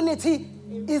of unity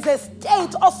is a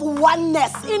state of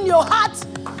oneness in your heart,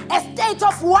 a state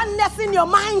of oneness in your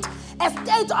mind, a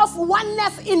state of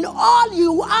oneness in all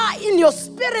you are, in your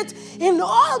spirit, in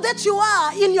all that you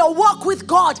are, in your walk with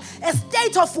God. A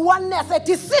state of oneness, a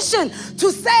decision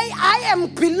to say, I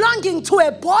am belonging to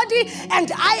a body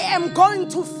and I am going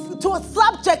to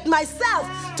subject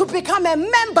myself to become a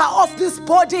member of this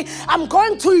body. I'm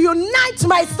going to unite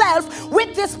myself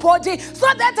with this body so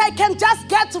that I can just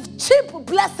get cheap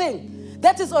blessing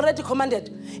that is already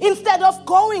commanded. Instead of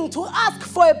going to ask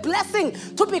for a blessing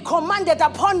to be commanded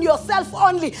upon yourself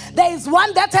only, there is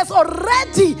one that has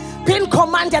already been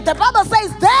commanded. The Bible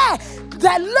says there,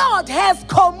 the Lord has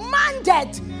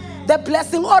commanded the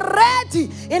blessing already.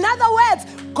 In other words,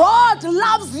 God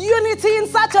loves unity in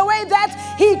such a way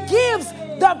that he gives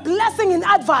the blessing in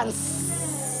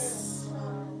advance.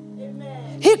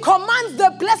 He commands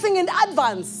the blessing in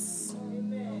advance.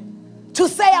 To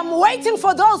say, I'm waiting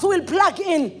for those who will plug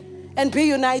in and be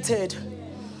united.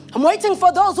 I'm waiting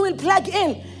for those who will plug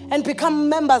in and become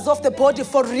members of the body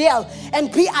for real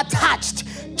and be attached,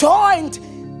 joined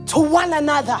to one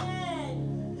another,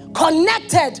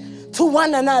 connected to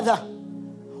one another.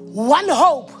 One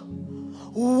hope,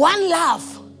 one love,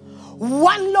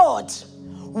 one Lord,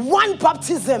 one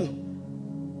baptism,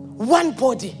 one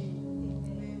body.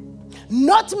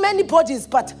 Not many bodies,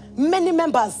 but many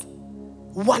members,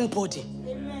 one body.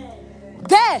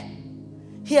 There,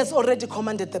 he has already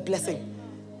commanded the blessing.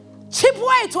 Cheap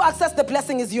way to access the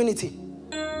blessing is unity.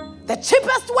 The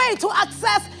cheapest way to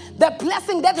access the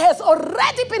blessing that has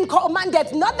already been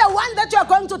commanded, not the one that you are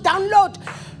going to download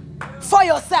for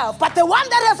yourself, but the one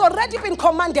that has already been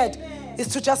commanded, is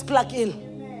to just plug in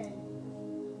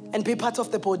and be part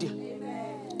of the body.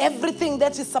 Everything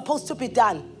that is supposed to be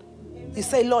done, you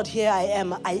say, Lord, here I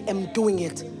am doing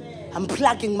it. I'm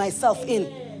plugging myself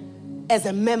in as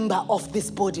a member of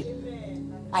this body.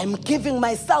 I'm giving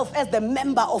myself as the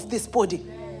member of this body.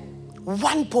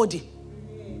 One body.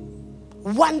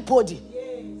 One body.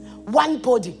 One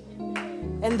body.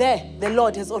 And there, the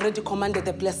Lord has already commanded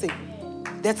the blessing.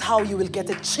 That's how you will get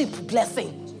a cheap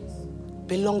blessing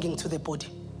belonging to the body.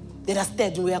 Let us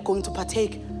instead, we are going to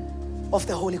partake of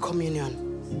the Holy Communion.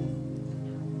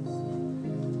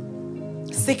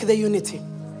 Seek the unity.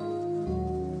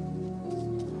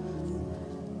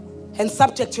 And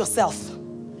subject yourself.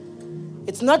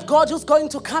 It's not God who's going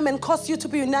to come and cause you to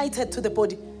be united to the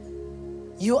body.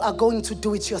 You are going to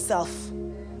do it yourself.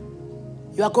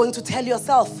 You are going to tell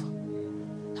yourself,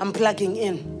 I'm plugging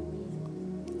in.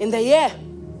 In the year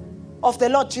of the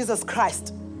Lord Jesus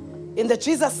Christ, in the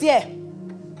Jesus year,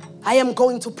 I am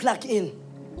going to plug in.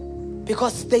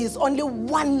 Because there is only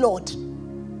one Lord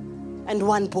and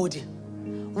one body.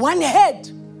 One head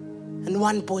and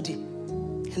one body.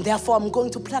 And therefore I'm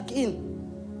going to plug in.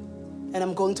 And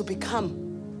I'm going to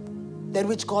become that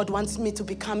which God wants me to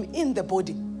become in the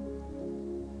body.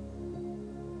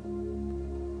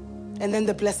 And then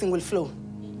the blessing will flow.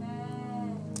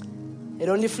 It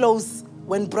only flows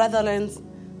when brethren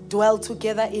dwell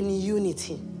together in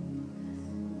unity.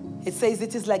 It says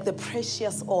it is like the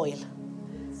precious oil.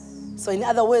 So in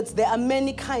other words, there are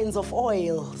many kinds of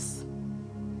oils.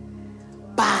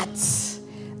 But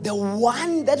the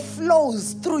one that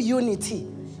flows through unity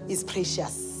is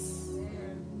precious.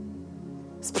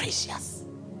 It's precious.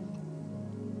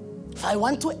 If I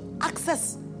want to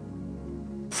access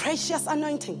precious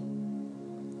anointing,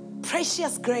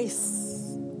 precious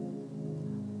grace,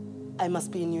 I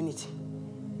must be in unity.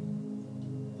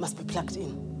 Must be plugged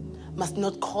in. Must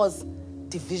not cause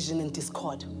division and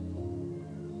discord.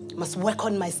 Must work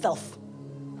on myself.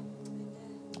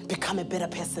 Become a better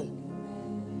person.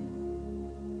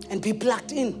 And be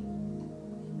plugged in.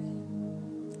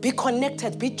 Be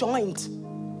connected, be joined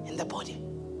in the body.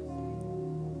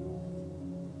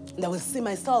 And I will see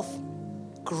myself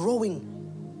growing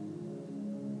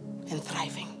and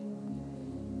thriving.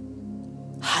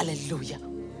 Hallelujah.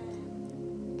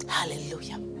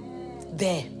 Hallelujah.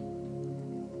 There,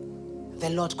 the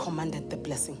Lord commanded the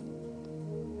blessing.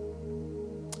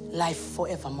 Life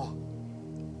forevermore.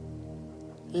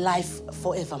 Life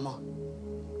forevermore.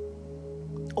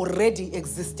 Already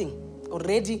existing.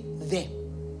 Already there.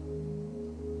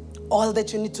 All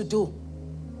that you need to do,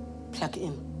 plug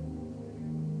in.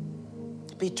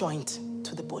 Be joined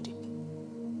to the body.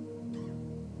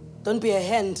 Don't be a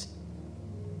hand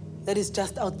that is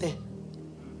just out there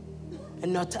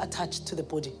and not attached to the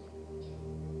body.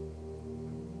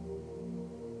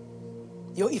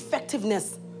 Your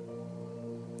effectiveness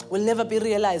will never be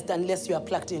realized unless you are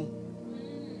plugged in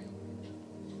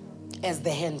as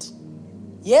the hand.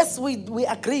 Yes, we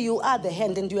agree you are the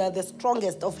hand and you are the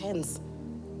strongest of hands.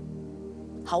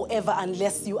 However,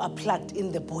 unless you are plugged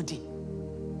in the body,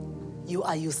 you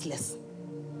are useless.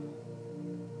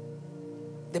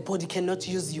 The body cannot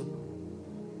use you.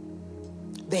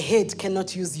 The head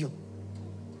cannot use you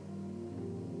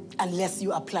unless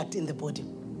you are plugged in the body.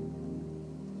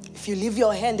 If you leave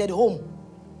your hand at home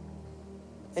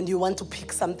and you want to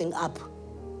pick something up,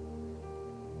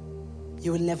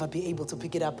 you will never be able to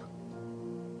pick it up.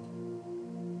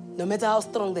 No matter how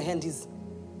strong the hand is,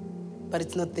 but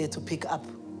it's not there to pick up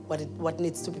what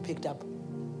needs to be picked up.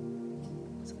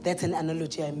 So that's an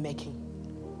analogy I'm making.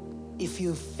 If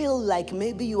you feel like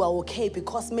maybe you are okay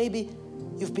because maybe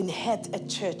you've been hurt at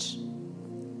church,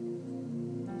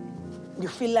 You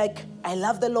feel like, I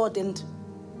love the Lord and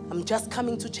I'm just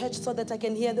coming to church so that I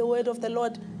can hear the word of the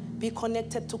Lord, be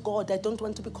connected to God. I don't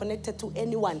want to be connected to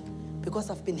anyone because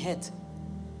I've been hurt.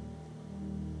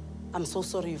 I'm so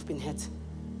sorry you've been hurt.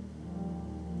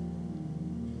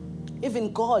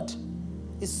 Even God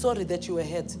is sorry that you were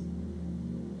hurt.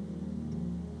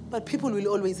 But people will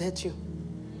always hurt you,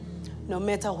 no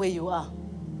matter where you are.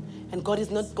 And God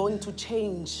is not going to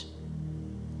change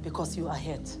because you are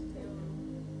hurt.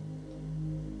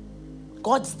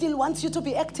 God still wants you to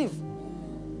be active.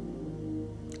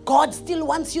 God still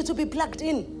wants you to be plugged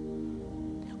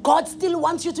in. God still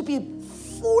wants you to be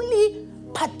fully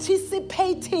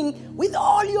participating with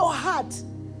all your heart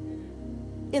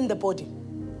in the body.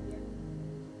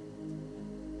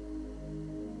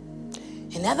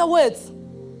 In other words,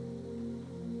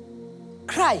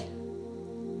 cry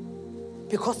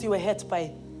because you were hurt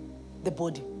by the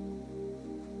body.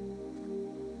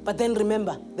 But then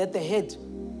remember that the head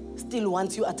still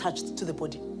wants you attached to the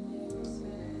body.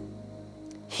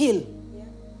 Heal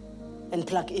and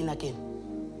plug in again.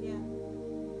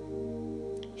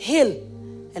 Heal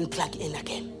and plug in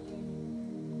again.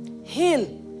 Heal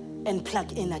and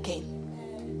plug in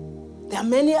again. There are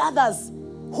many others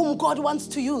whom God wants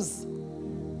to use.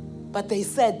 But they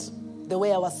said, the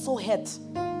way I was so hurt,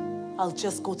 I'll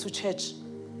just go to church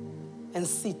and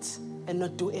sit and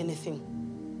not do anything.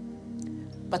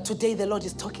 But today the Lord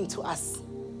is talking to us.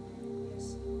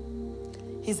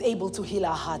 He's able to heal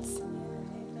our hearts.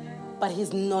 But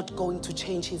He's not going to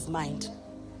change His mind.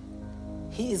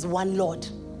 He is one Lord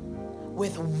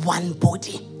with one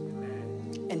body.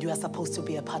 And you are supposed to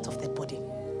be a part of that body.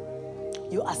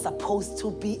 You are supposed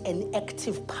to be an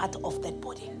active part of that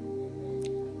body.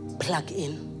 Plug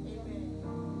in.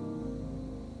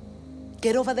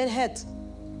 Get over that hurt.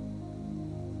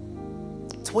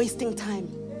 It's wasting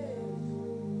time.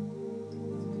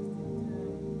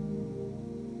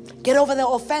 Get over the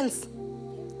offense.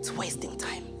 It's wasting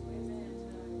time.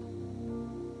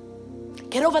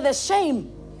 Get over the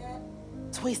shame.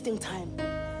 It's wasting time.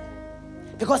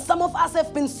 Because some of us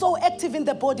have been so active in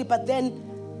the body, but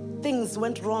then things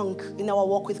went wrong in our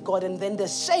walk with God, and then the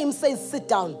shame says, sit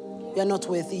down. You're not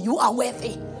worthy. You are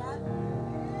worthy.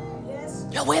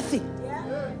 You're worthy.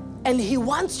 And He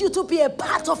wants you to be a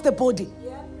part of the body.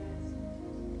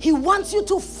 He wants you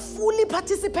to fully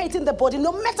participate in the body,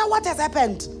 no matter what has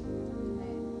happened.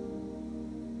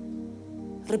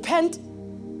 Repent,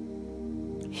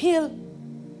 heal,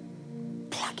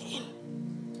 plug in.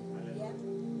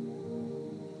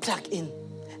 Plug in.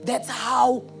 That's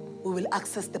how we will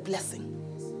access the blessing.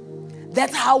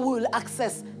 That's how we will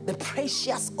access the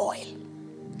precious oil.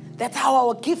 That's how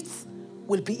our gifts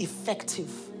will be effective.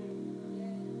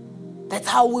 That's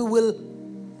how we will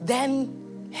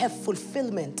then have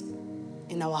fulfillment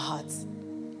in our hearts.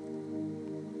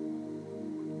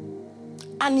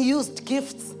 Unused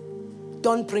gifts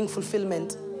don't bring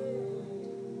fulfillment.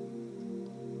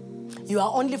 You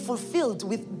are only fulfilled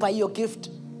by your gift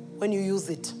when you use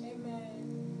it.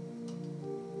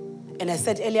 And I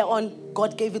said earlier on,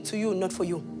 God gave it to you, not for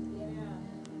you.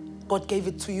 God gave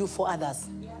it to you for others.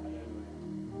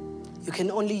 You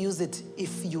can only use it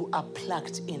if you are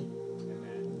plugged in.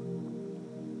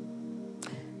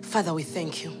 Father, we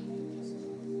thank you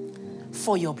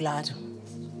for your blood.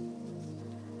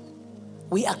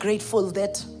 We are grateful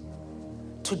that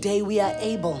today we are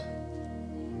able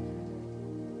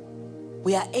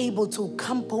to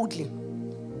come boldly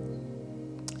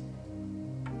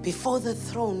before the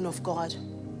throne of God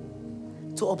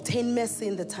to obtain mercy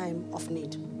in the time of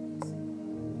need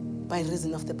by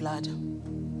reason of the blood.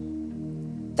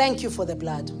 Thank you for the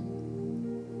blood.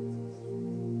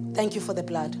 Thank you for the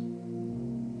blood.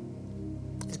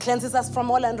 It cleanses us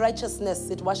from all unrighteousness.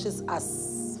 It washes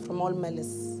us from all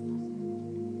malice.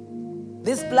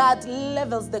 This blood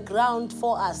levels the ground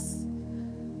for us,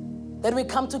 that we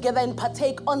come together and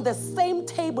partake on the same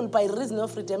table by reason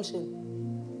of redemption.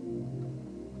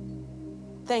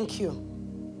 Thank you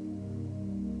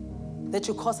that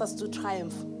you cause us to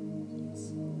triumph.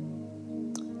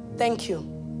 Thank you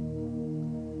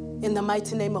in the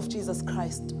mighty name of Jesus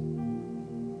Christ,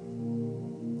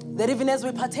 that even as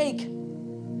we partake,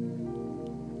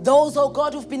 those, oh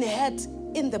God, who've been hurt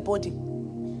in the body,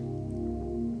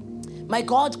 my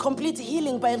God, complete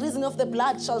healing by reason of the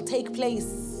blood shall take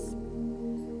place.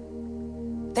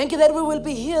 Thank you that we will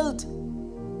be healed.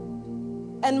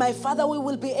 And my Father, we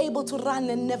will be able to run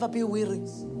and never be weary.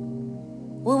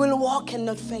 We will walk and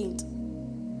not faint.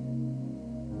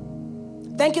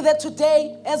 Thank you that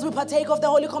today, as we partake of the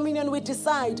Holy Communion, we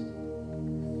decide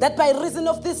that by reason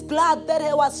of this blood that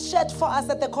was shed for us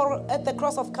at the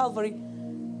cross of Calvary,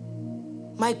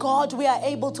 My God, we are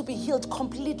able to be healed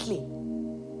completely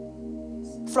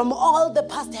from all the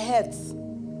past hurts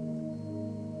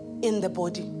in the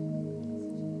body.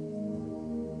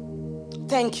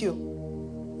 Thank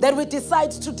you that we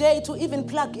decide today to even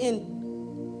plug in.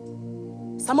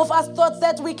 Some of us thought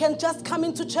that we can just come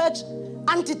into church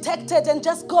undetected and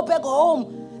just go back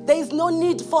home. There is no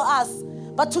need for us.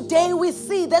 But today we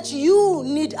see that you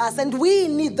need us and we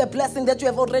need the blessing that you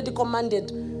have already commanded.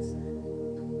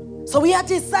 So we are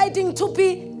deciding to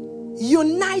be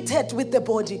united with the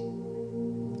body.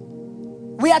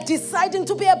 We are deciding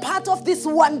to be a part of this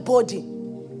one body.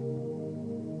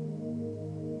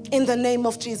 In the name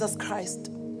of Jesus Christ.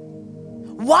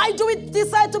 Why do we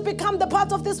decide to become the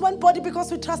part of this one body?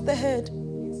 Because we trust the head.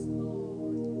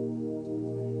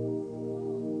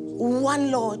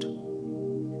 One Lord.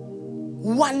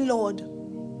 One Lord.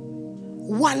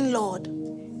 One Lord.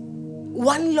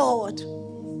 One Lord.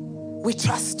 We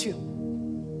trust you.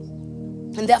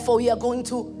 And therefore we are going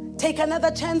to take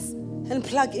another chance and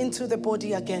plug into the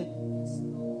body again.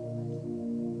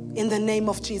 In the name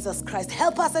of Jesus Christ.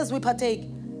 Help us as we partake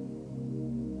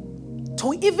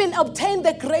to even obtain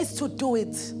the grace to do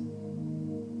it.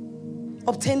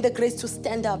 Obtain the grace to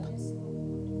stand up.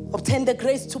 Obtain the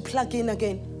grace to plug in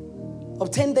again.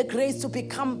 Obtain the grace to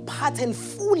become part and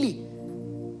fully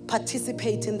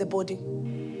participate in the body.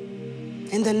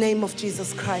 In the name of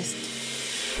Jesus Christ.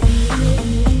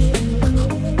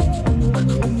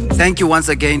 Thank you once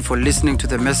again for listening to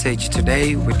the message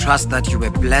today. We trust that you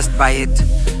were blessed by it.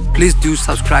 Please do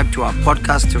subscribe to our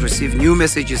podcast to receive new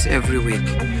messages every week.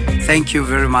 Thank you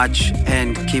very much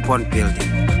and keep on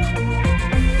building.